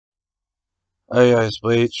Hey guys,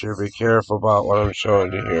 Bleacher, be careful about what I'm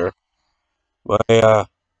showing you here. My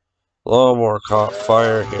lawnmower caught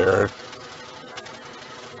fire here.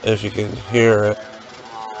 If you can hear it,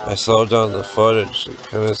 I slowed down the footage. It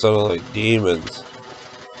kind of sounded like demons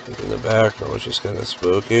like in the background, which is kind of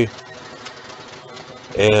spooky.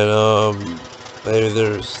 And maybe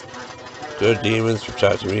there's good demons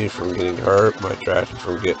protecting me from getting hurt, my tractor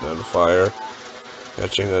from getting on fire,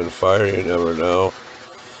 catching on fire. You never know.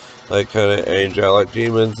 Like kind of angelic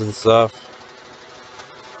demons and stuff.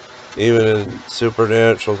 Even in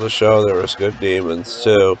Supernatural, the show, there was good demons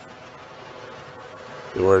too.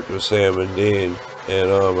 He worked with Sam and Dean, and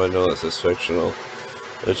I know this is fictional,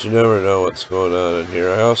 but you never know what's going on in here.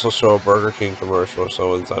 I also show a Burger King commercial where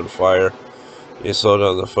someone's on fire. You slow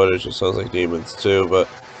down the footage, it sounds like demons too, but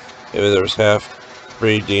maybe there's half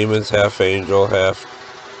breed demons, half angel, half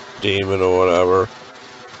demon or whatever.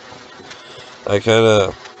 I kind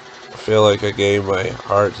of feel like I gave my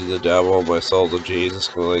heart to the devil, my soul to Jesus,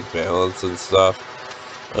 kind of like balance and stuff.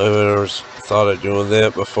 I've never thought of doing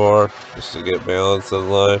that before, just to get balance in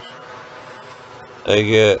life. I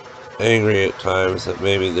get angry at times that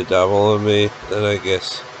maybe the devil in me. Then I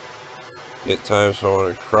guess get times when I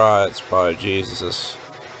want to cry. It's probably Jesus is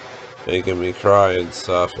making me cry and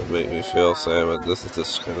stuff and make me feel sad. But this is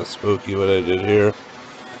just kind of spooky what I did here.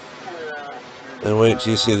 And wait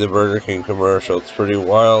till you see the Burger King commercial. It's pretty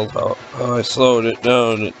wild how I slowed it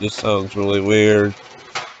down. It just sounds really weird.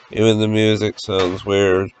 Even the music sounds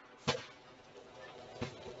weird.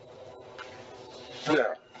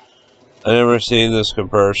 I never seen this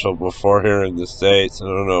commercial before here in the States. I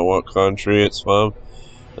don't know what country it's from.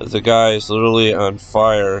 But the guy is literally on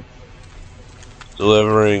fire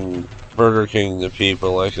delivering Burger King to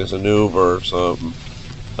people like it's an Uber or something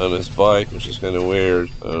on his bike, which is kind of weird.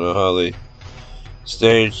 I don't know how they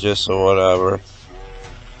staged this or whatever.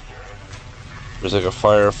 There's like a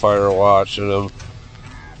firefighter watching him.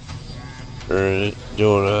 They're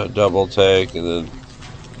doing a double take, and then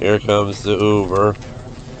here comes the Uber.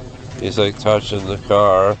 He's like touching the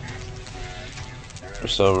car for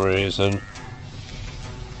some reason.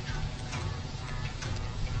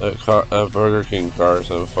 That Burger King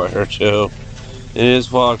car's on fire too. And he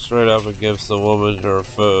just walks right up and gives the woman her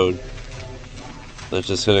food. That's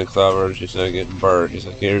just kind of clever. She's not getting burnt. He's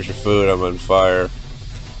like, here's your food, I'm on fire.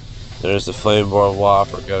 There's the flame-born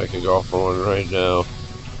Whopper. Gotta go for one right now.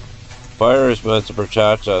 Fire is meant to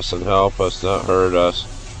protect us and help us, not hurt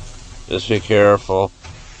us. Just be careful.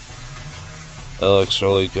 That looks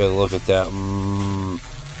really good. Look at that.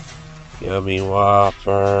 Yummy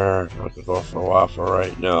Whopper. I could go for a Whopper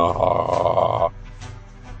right now. Aww.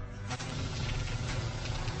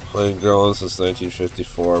 Playing girls since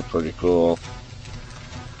 1954. Pretty cool.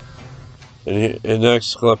 And the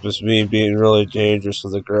next clip is me being really dangerous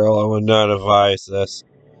with a girl. I would not advise this.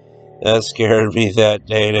 That scared me that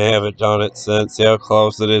day, and I haven't done it since. See how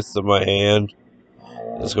close it is to my hand?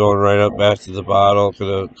 It's going right up back to the bottle.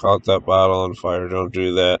 Could have caught that bottle on fire. Don't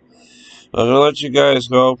do that. I'm going to let you guys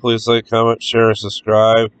go. Please like, comment, share,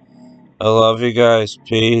 subscribe. I love you guys.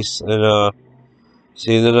 Peace. And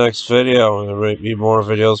see you in the next video. There might be more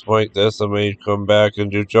videos like this. I may come back and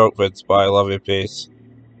do joke vids. Bye. Love you. Peace.